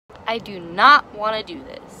I do not want to do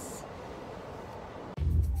this.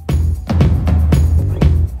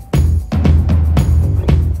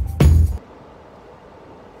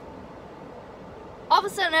 All of a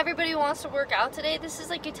sudden everybody wants to work out today. This is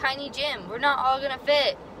like a tiny gym. We're not all gonna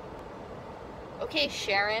fit. Okay,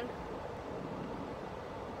 Sharon.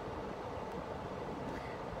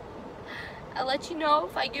 I'll let you know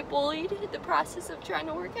if I get bullied in the process of trying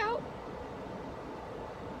to work out.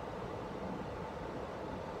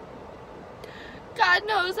 God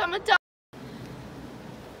knows I'm a dumb.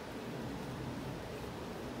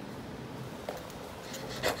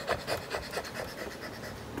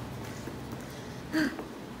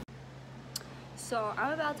 So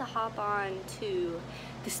I'm about to hop on to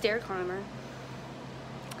the stair climber,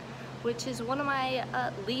 which is one of my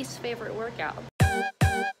least favorite workouts.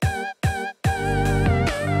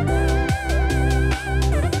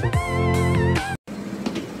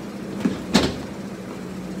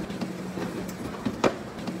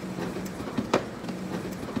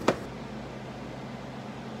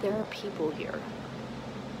 There are people here.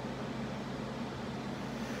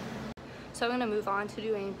 So I'm gonna move on to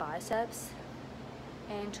doing biceps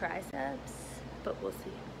and triceps, but we'll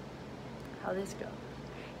see how this goes.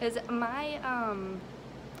 Because my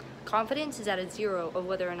confidence is at a 0 of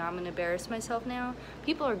whether or not I'm gonna embarrass myself now.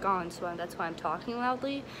 People are gone, so that's why I'm talking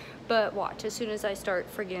loudly. But watch, as soon as I start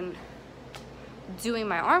friggin' doing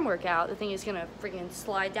my arm workout, the thing is gonna friggin'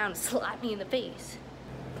 slide down and slap me in the face.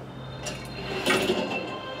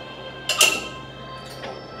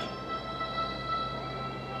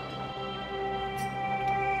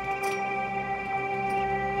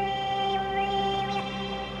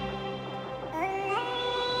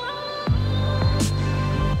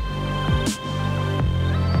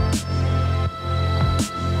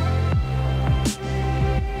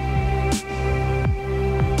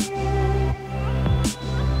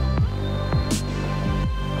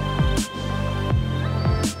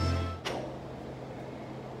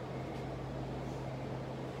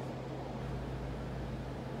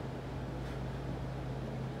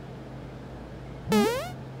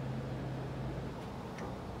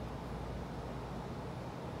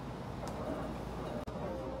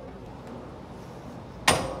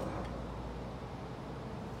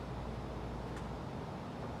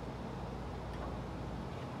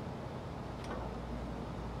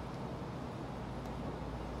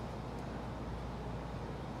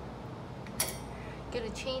 Gonna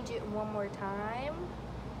change it one more time.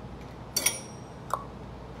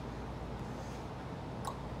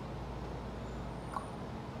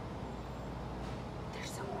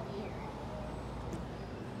 There's someone here.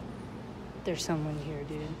 There's someone here,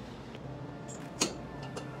 dude.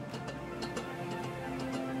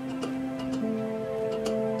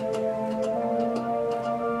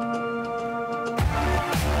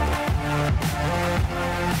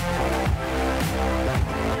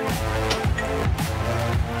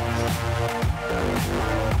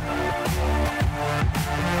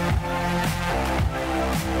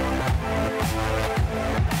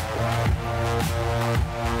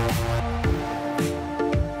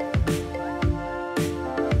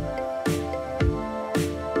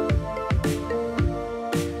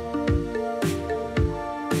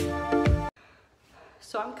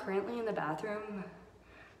 So I'm currently in the bathroom.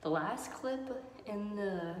 The last clip in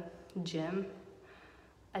the gym,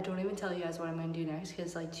 I don't even tell you guys what I'm gonna do next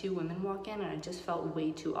because like 2 women walk in and I just felt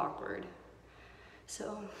way too awkward.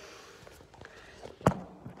 So,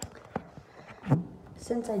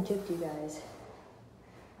 since I gypped you guys,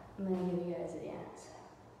 I'm gonna give you guys a dance.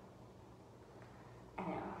 I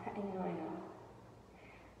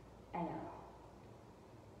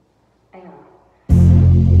know.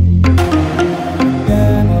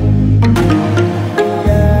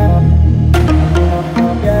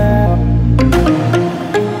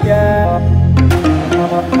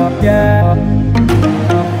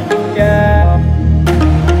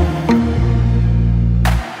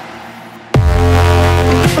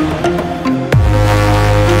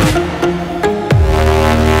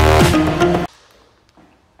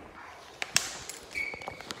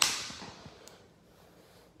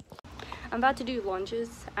 I'm about to do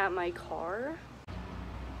lunges at my car.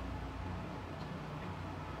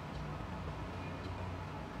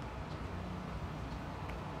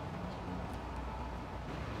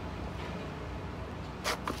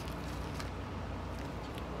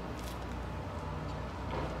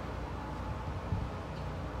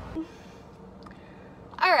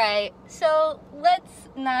 Alright, so let's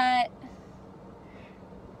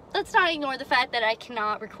not ignore the fact that I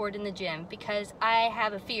cannot record in the gym because I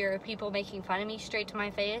have a fear of people making fun of me straight to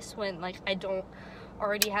my face when like I don't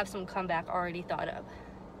already have some comeback already thought of.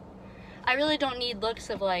 I really don't need looks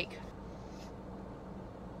of like,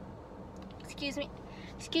 excuse me,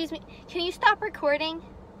 can you stop recording?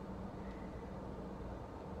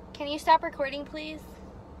 Can you stop recording, please?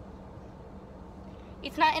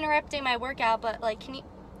 It's not interrupting my workout, but like, can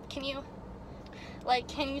you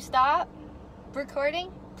stop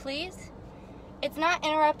recording, please? It's not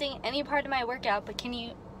interrupting any part of my workout, but can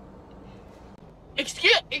you?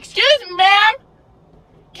 Excuse me, ma'am.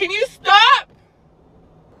 Can you stop?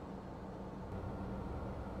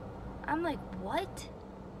 I'm like, what?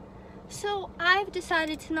 So I've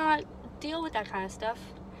decided to not deal with that kind of stuff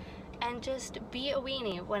and just be a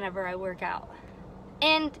weenie whenever I work out.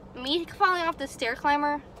 And me falling off the stair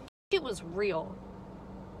climber, it was real.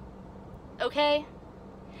 Okay?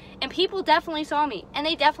 And people definitely saw me. And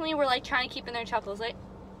they definitely were like trying to keep in their chuckles. Like,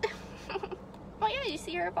 oh yeah, you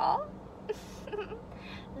see her fall?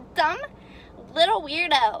 Dumb little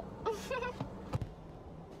weirdo.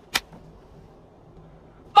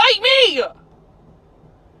 Fight me!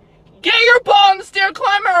 Get your ball on the stair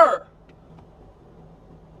climber!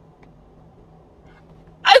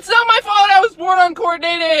 It's not my fault I was born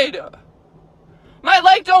uncoordinated! My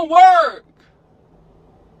leg don't work!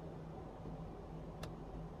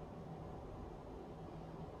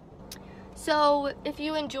 So, if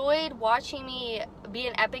you enjoyed watching me be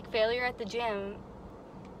an epic failure at the gym,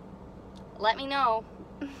 let me know.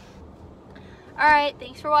 Alright,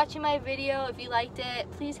 thanks for watching my video. If you liked it,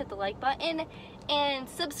 please hit the like button and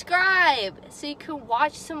subscribe so you can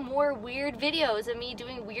watch some more weird videos of me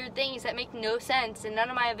doing weird things that make no sense, and none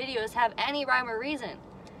of my videos have any rhyme or reason.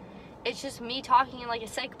 It's just me talking like a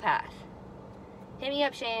psychopath. Hit me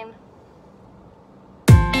up, Shane.